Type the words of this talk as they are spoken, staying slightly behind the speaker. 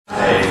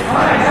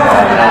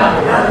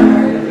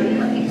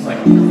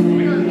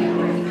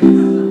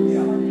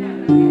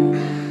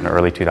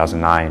early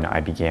 2009, I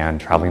began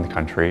traveling the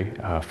country,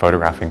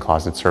 photographing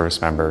closet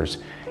service members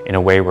in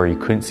a way where you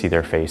couldn't see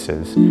their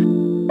faces.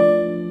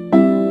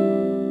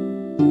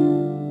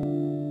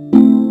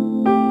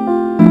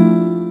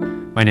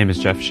 My name is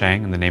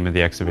Sheng, and the name of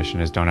the exhibition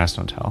is Don't Ask,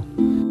 Don't Tell.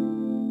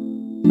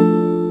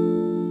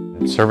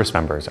 Service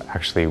members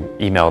actually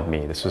emailed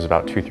me, this was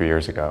about 2-3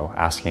 years ago,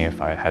 asking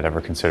if I had ever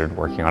considered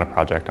working on a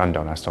project on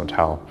Don't Ask, Don't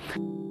Tell.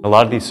 A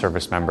lot of these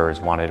service members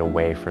wanted a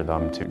way for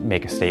them to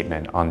make a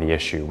statement on the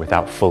issue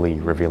without fully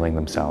revealing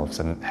themselves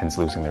and hence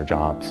losing their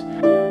jobs.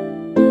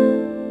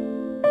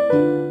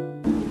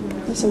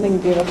 There's something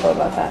beautiful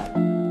about that.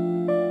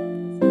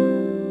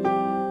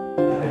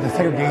 The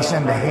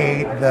segregation, the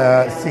hate,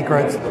 the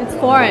secrets. It's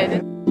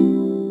foreign.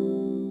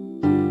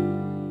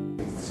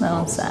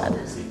 Now I'm sad.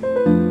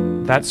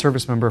 That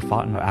service member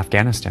fought in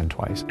Afghanistan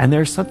twice. And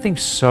there's something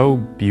so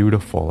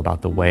beautiful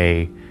about the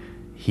way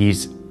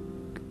he's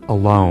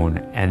alone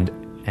and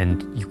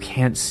you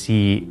can't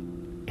see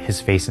his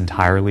face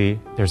entirely.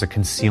 There's a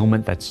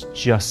concealment that's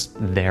just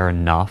there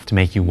enough to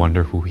make you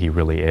wonder who he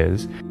really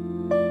is.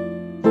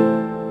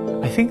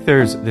 I think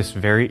there's this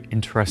very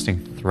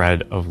interesting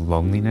thread of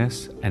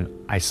loneliness and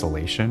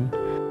isolation.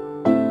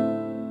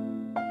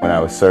 When I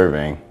was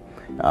serving,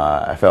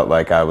 I felt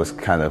like I was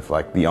kind of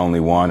like the only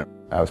one.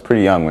 I was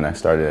pretty young when I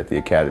started at the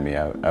academy.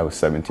 I was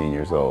 17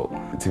 years old.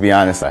 To be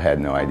honest, I had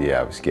no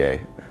idea I was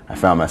gay. I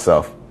found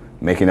myself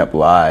making up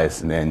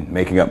lies and then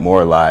making up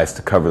more lies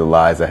to cover the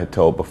lies I had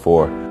told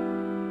before.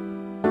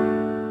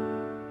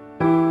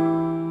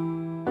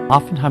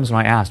 Oftentimes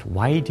when I asked,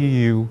 why do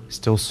you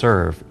still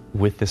serve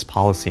with this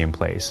policy in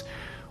place?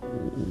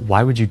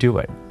 Why would you do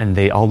it? And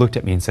they all looked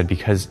at me and said,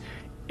 because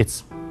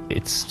it's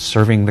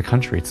serving the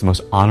country. It's the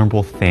most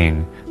honorable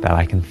thing that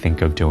I can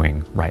think of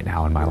doing right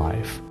now in my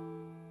life.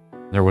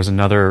 There was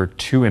another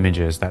 2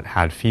 images that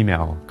had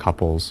female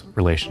couples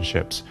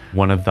relationships.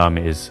 One of them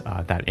is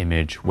that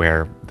image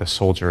where the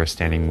soldier is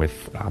standing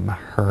with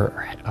her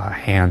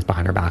hands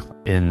behind her back.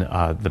 In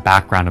the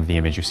background of the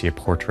image, you see a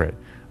portrait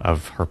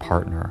of her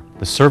partner.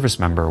 The service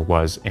member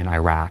was in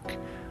Iraq.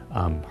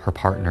 Her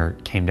partner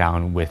came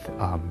down with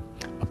a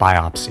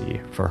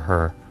biopsy for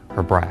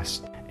her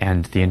breast.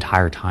 And the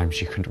entire time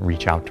she couldn't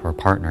reach out to her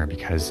partner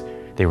because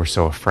they were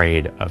so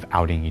afraid of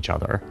outing each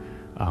other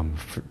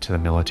to the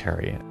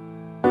military.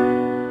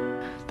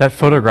 That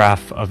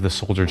photograph of the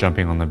soldier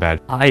jumping on the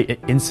bed, I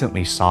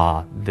instantly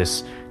saw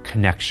this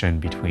connection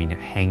between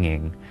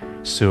hanging,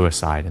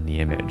 suicide, and the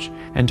image.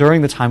 And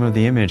during the time of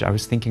the image, I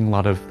was thinking a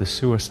lot of the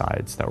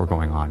suicides that were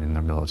going on in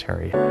the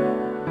military.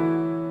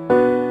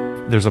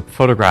 There's a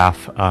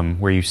photograph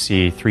where you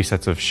see 3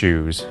 sets of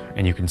shoes,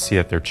 and you can see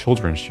that they're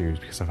children's shoes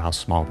because of how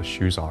small the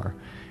shoes are.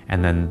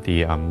 And then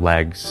the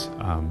legs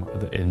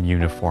in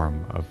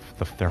uniform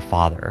of their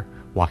father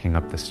walking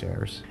up the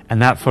stairs. And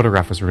that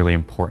photograph was really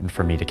important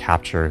for me to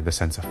capture the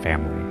sense of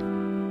family.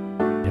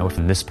 You know, if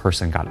this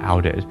person got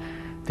outed,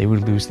 they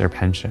would lose their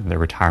pension, their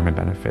retirement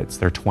benefits,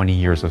 their 20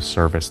 years of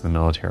service in the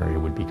military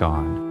would be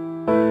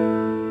gone.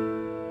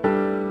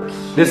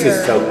 This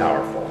is so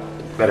powerful.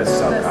 That is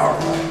so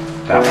powerful.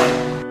 That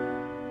one.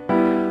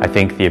 I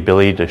think the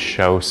ability to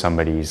show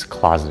somebody's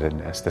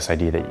closetedness, this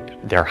idea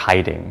that they're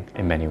hiding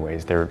in many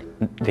ways,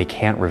 they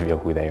can't reveal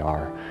who they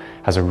are,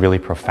 has a really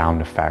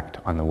profound effect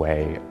on the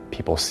way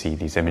people see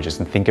these images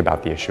and think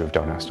about the issue of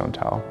Don't Ask, Don't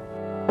Tell.